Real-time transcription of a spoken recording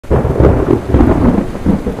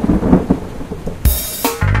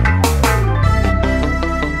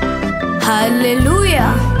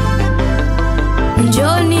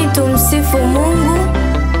tumsifu Mungu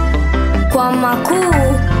kwa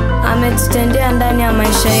makuu ametutendea ndani ya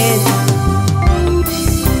maisha yetu.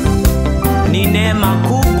 Ni neema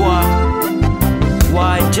kubwa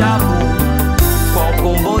wa ajabu kwa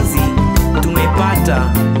ukombozi tumepata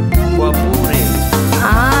kwa bure.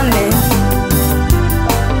 Amen.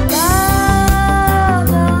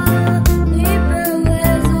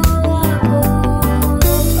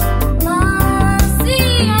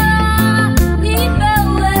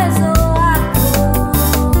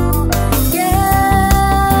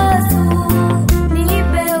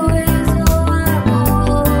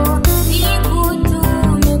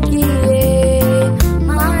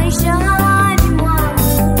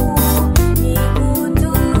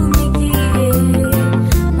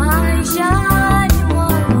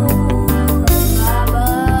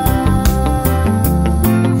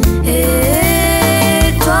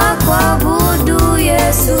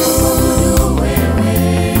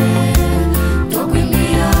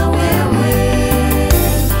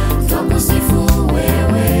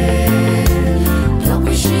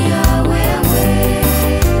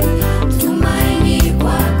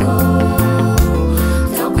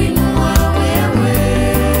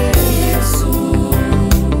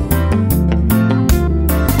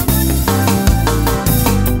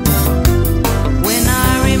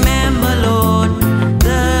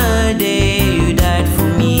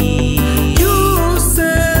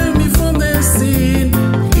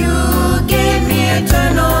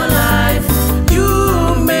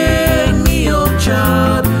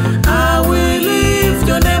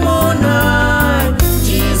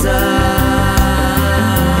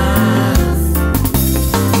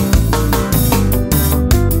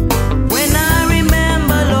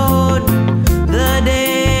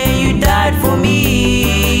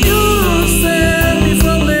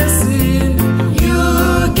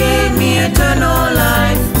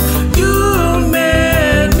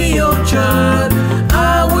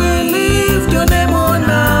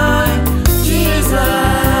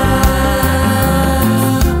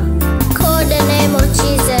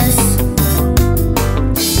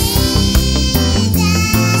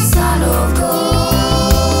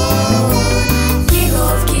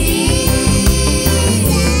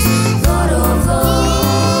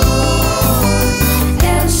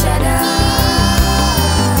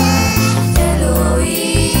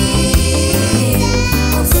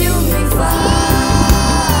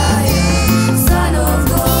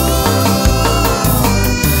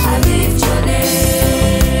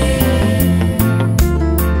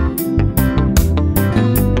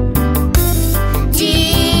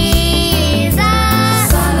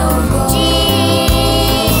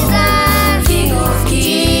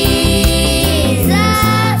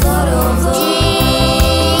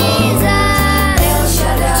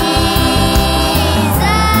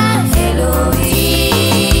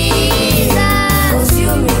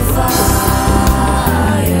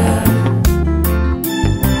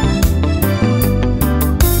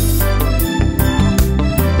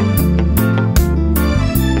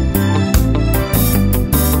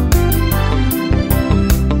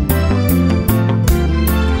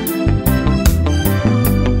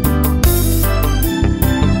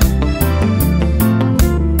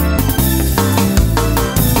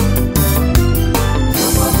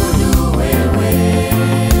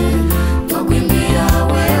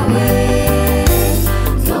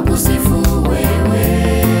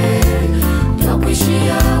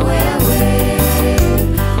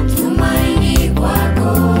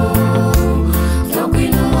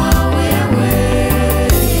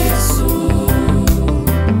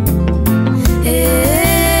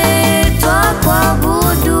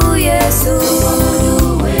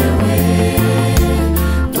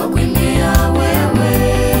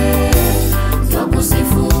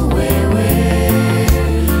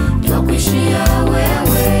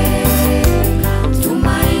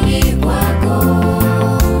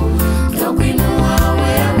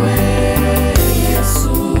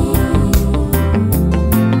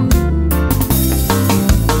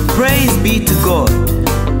 be to God,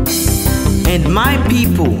 and my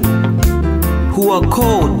people who are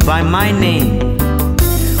called by my name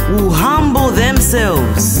will humble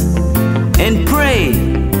themselves and pray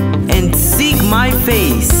and seek my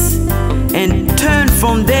face and turn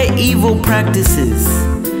from their evil practices.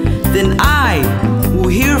 Then I will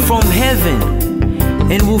hear from heaven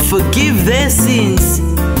and will forgive their sins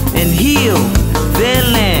and heal their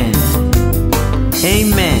land.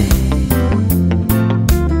 Amen.